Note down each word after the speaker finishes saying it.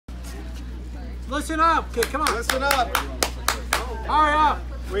Listen up. Okay, come on. Listen up. Hurry up.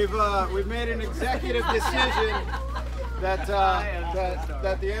 We've made an executive decision that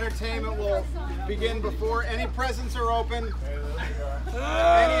the entertainment will begin before any presents are open,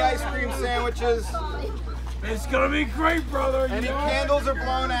 any ice cream sandwiches. It's gonna be great, brother. Any candles are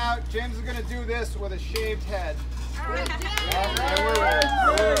blown out. James is gonna do this with a shaved head. And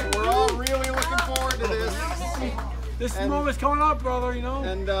we're all really looking forward to this. This moment's coming up, brother. You know.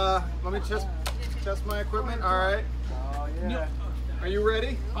 And let me just test my equipment. All right. Are you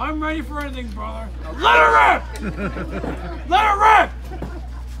ready? I'm ready for anything, brother. Okay. Let her rip! Let her rip!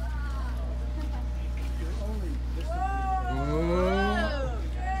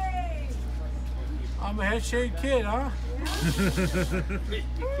 I'm a head shaved kid, huh?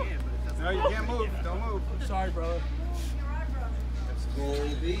 No, you can't move. Don't move. Sorry, brother.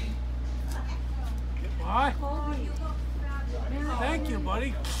 Colby. What? Thank you,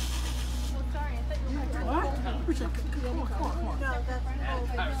 buddy. What? Come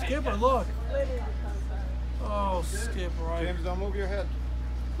on. Skipper, look. Oh, Skipper. James, don't move your head.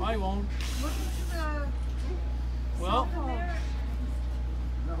 I won't. Well.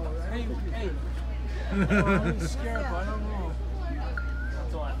 Hey. I'm scared, but I don't know.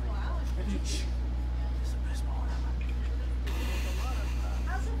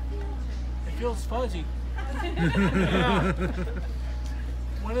 It feels fuzzy. Yeah.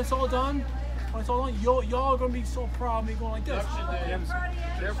 When it's all done, y'all are gonna be so proud of me going like this.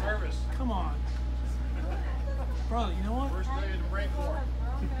 They're nervous. Come on, brother. You know what? First day of the break war.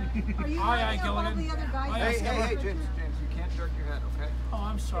 Aye, Gilligan. Hey, James, you can't jerk your head, okay? Oh,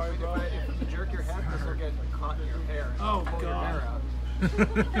 I'm sorry, bro. If you jerk your head, this will get caught in your hair. Oh, Pull your hair God.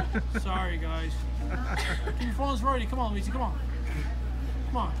 out. Sorry, guys. Keep your phones ready. Come on, Lisa. Come on.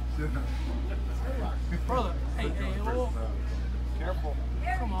 Come on. Brother. Hey. Oh. Careful.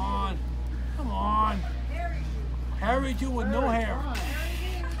 Come on. Come on. Harry too with no hair.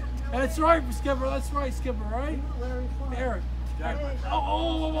 That's right, Skipper. That's right, Skipper, right? Eric.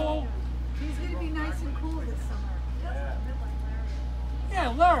 Oh. He's going to be nice and cool this summer. Yeah,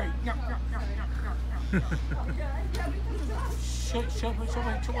 Larry. Shut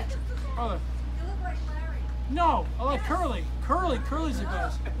brother. No, I like Curly. Curly's the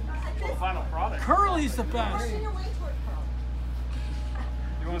best. Final product. Curly's the best.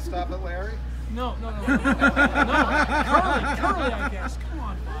 You want to stop at Larry? No. Curly, I guess. Come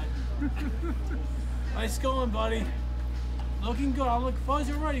on, bud. Nice going, buddy. Looking good. I'm looking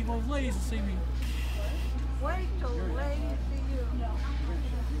fuzzy already. Those ladies will see me. Wait till the ladies see you.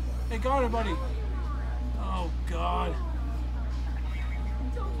 Hey, got it, buddy. Oh, God.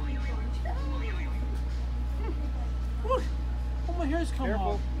 What? Oh, my hair's coming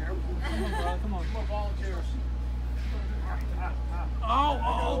off. Careful. Come on, brother. Come on. More volunteers. Oh.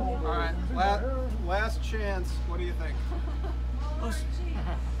 All right, last chance. What do you think?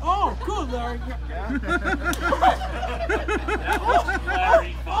 Oh, good, Larry. Yeah?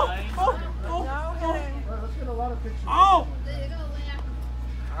 Larry, fine. Let's get a lot of pictures. Oh!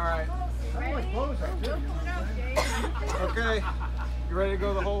 All right. Okay. You ready to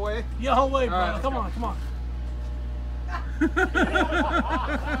go the whole way? Yeah, whole way, brother. right, Come on.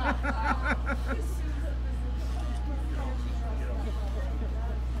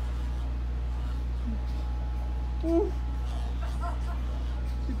 Ooh.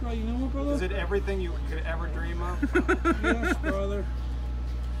 You know what, brother? Is it everything you could ever dream of? Yes, brother.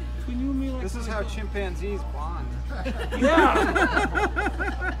 Between you and me, like This is how chimpanzees bond.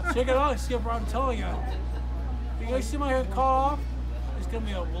 Yeah. Check it out, Skipper. I'm telling you. You guys see my hair cut off? It's gonna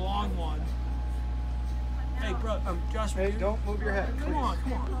be a long one. Hey, bro, Josh. Hey, don't move your head. Come on.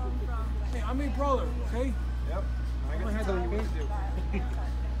 Hey, I'm your brother, okay? Yep. I got to tell you what to do.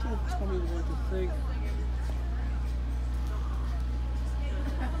 Don't tell me what to think.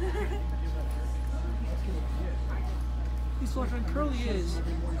 He's looking curly is.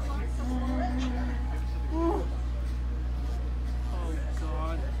 Oh,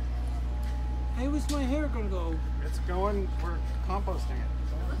 God. Hey, where's my hair gonna go? It's going, we're composting it.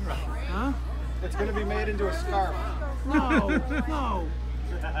 Huh? It's going to be made into a scarf. No. Oh.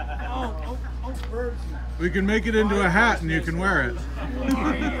 We can make it into a hat and you can wear it.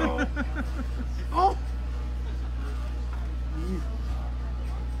 Oh.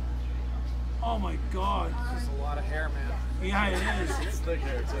 Oh my God. This is a lot of hair, man. Yeah, it is. It's thick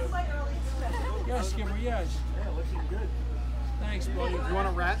hair, too. Yes, Skipper, yes. Yeah, looking good. Thanks, buddy. You want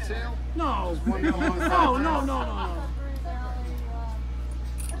a rat tail? No. One long rat No.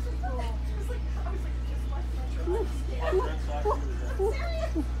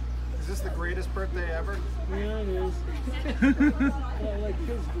 Is this the greatest birthday ever? Yeah, it is. Yeah, like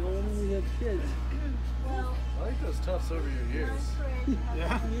kids do. When we have kids. I like those tufts over your ears.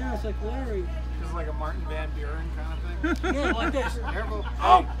 Yeah. Yeah, it's like Larry. This is like a Martin Van Buren kind of thing. Yeah, like this. Careful.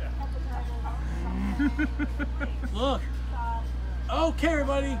 Oh! Look. Okay,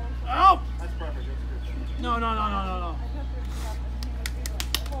 everybody. Oh! That's perfect. That's good. No.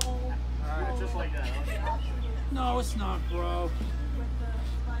 Alright, Just like that. Huh? No, it's not, bro.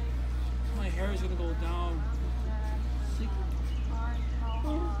 My hair is gonna go down. See?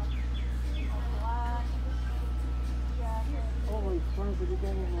 Oh my God, you're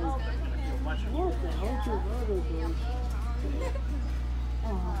getting like... What the hell your brother doing?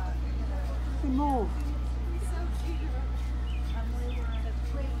 No.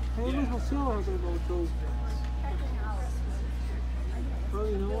 Hey, look, what's your other about those? Oh,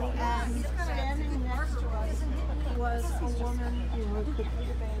 you know what? And standing next to us was a woman who could be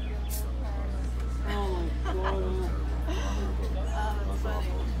the baby. Oh my God.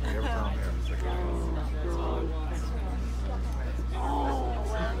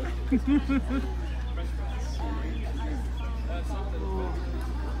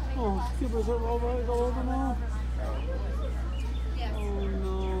 Oh, Skipper's it all right all over now? Oh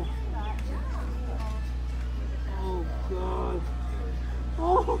no. Oh God.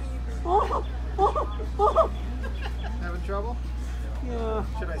 Oh. Having trouble? Yeah.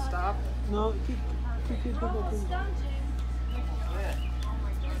 Should I stop? No, keep looking.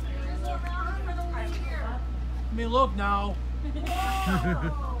 I mean, look now.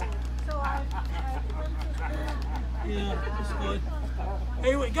 Yeah, that's good.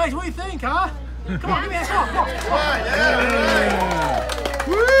 Hey, wait, guys, what do you think, huh? Come on, give me a shot. Come on. Yeah.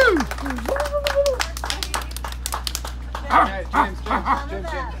 Woo! Hey, James.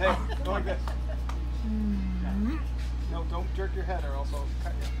 Hey, go like this. No, don't jerk your head or else I'll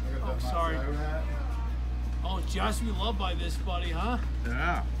cut you. Oh, sorry. Oh, Josh, we love by this, buddy, huh?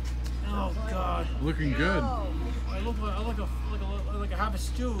 Yeah. Oh God. Looking good. I look like a half a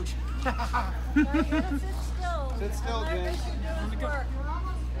stooge. Sit still, James.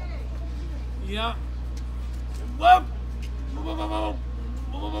 Yeah. Whoop. Come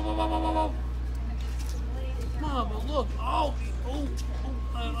on, but look. Oh,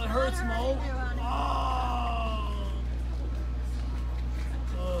 it hurts, Mo.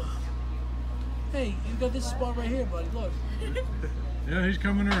 Oh. Hey, you got this spot right here, buddy. Look. Yeah, he's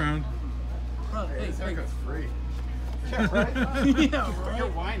coming around. Hey. Free. Yeah, right? Yeah, right. You're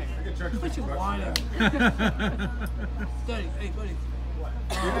whining. What you whining? Daddy, hey, buddy.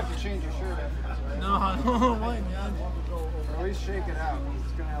 You have to change your shirt after this, right? No, I don't like man. Or at least shake it out.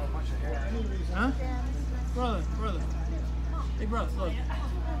 It's going to have a bunch of hair. Huh? Brother. Hey, brother, look.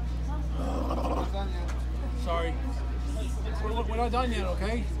 Almost done yet. Sorry. We're not done yet,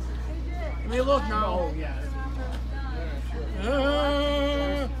 okay? Let me look now. Can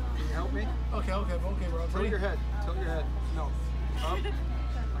you help me? Okay, bro. Tilt your head. No. Up. Like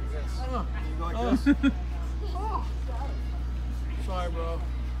this. Oh. Can you go like this? Sorry, bro.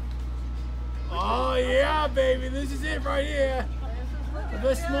 Oh, yeah, baby. This is it right here. The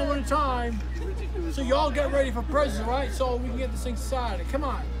best moment of time. So y'all get ready for presents, right? So we can get this thing started. Come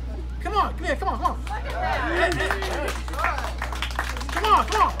on. Come here. Come on. Hey. Come on.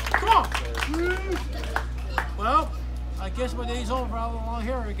 Well, I guess my day's over. I'll have long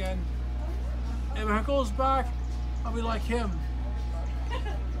hair again. If it goes back, I'll be like him.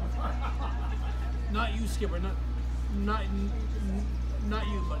 Not you, Skipper. Not you,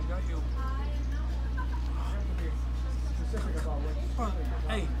 buddy. Not you.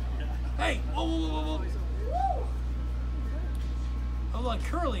 Hey. Whoa. I'm like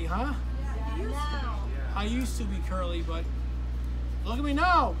curly, huh? I used to be curly, but look at me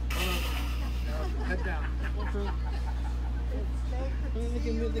now. Head down. They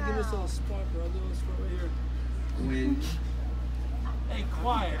give me this little spot, bro. This spot right here. Hey,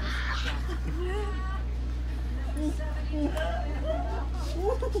 quiet.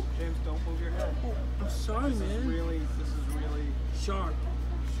 James, don't move your head. I'm sorry, This is man. really Sharp.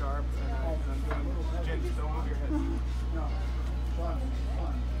 sharp. James, don't move your head.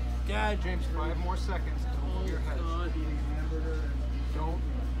 Dad. James, 5 more seconds. Don't move your head. God. Don't.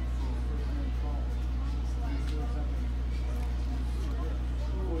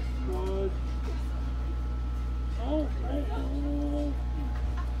 Oh, God. Oh.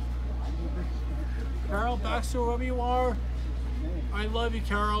 Carol Baxter, wherever you are, I love you,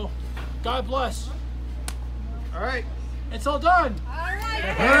 Carol. God bless. All right. It's all done. How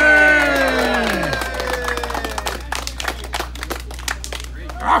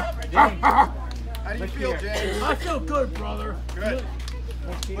do you feel, James? I feel good, brother. Good.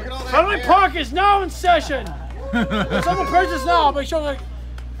 Look at all that Family hair. Park is now in session. Someone purchase now. Make sure. All right,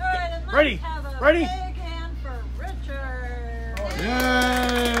 and let's Ready? have a Ready? big hand for Richard.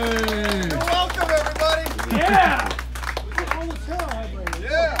 Yay! Welcome, everybody. Yeah.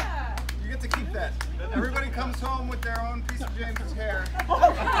 Yeah. You get to keep that. Everybody comes home with their own piece of James's hair.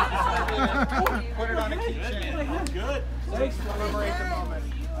 Put it on a keychain. Good. Commemorate the moment.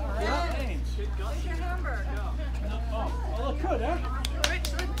 Where's your hamburger? Oh, look good, huh?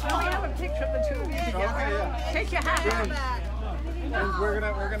 Rich, let me have a picture of the two of you together. Okay, yeah. Take your hat James. back. And we're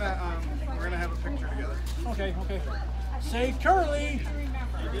gonna have a picture together. Okay, okay. Say Curly.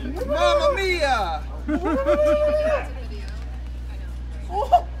 Mamma mia!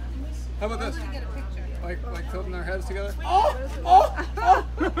 Oh, How about this? Like tilting our heads together? oh.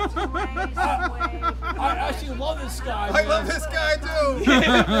 I actually love this guy. I love this guy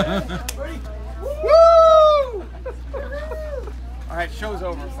too. Ready? Woo! All right, show's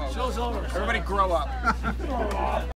over, folks. Show's over. Everybody grow up.